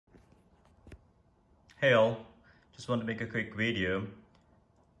Hey all, just want to make a quick video.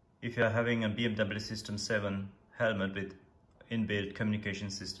 If you're having a BMW System 7 helmet with inbuilt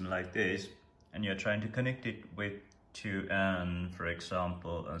communication system like this, and you're trying to connect it to for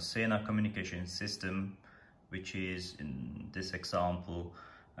example, a SENA communication system, which is in this example,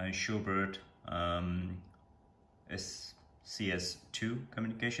 a Schubert CS2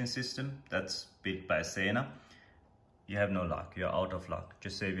 communication system that's built by SENA, you have no luck, you're out of luck.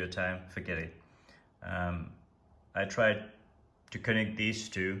 Just save your time, forget it. I tried to connect these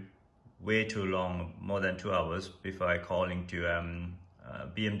two way too long, more than 2 hours before I calling to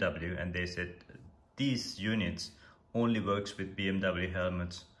BMW, and they said these units only works with BMW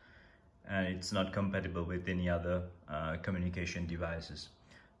helmets and it's not compatible with any other communication devices,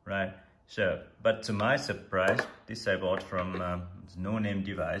 right? So, but to my surprise, this I bought from no-name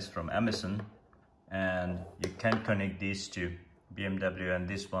device from Amazon, and you can connect these two, BMW and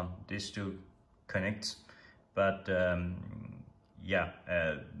this one, these two connects. But that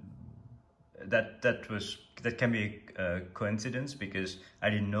can be a coincidence, because I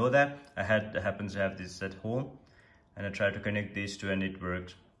didn't know that. I happen to have this at home, and I tried to connect these two and it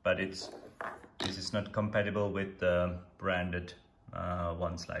worked, but this is not compatible with the branded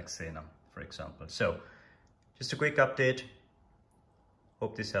ones like SENA, for example. So just a quick update.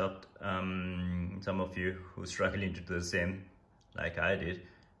 Hope this helped some of you who are struggling to do the same like I did.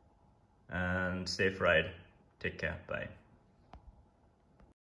 And safe ride. Take care. Bye.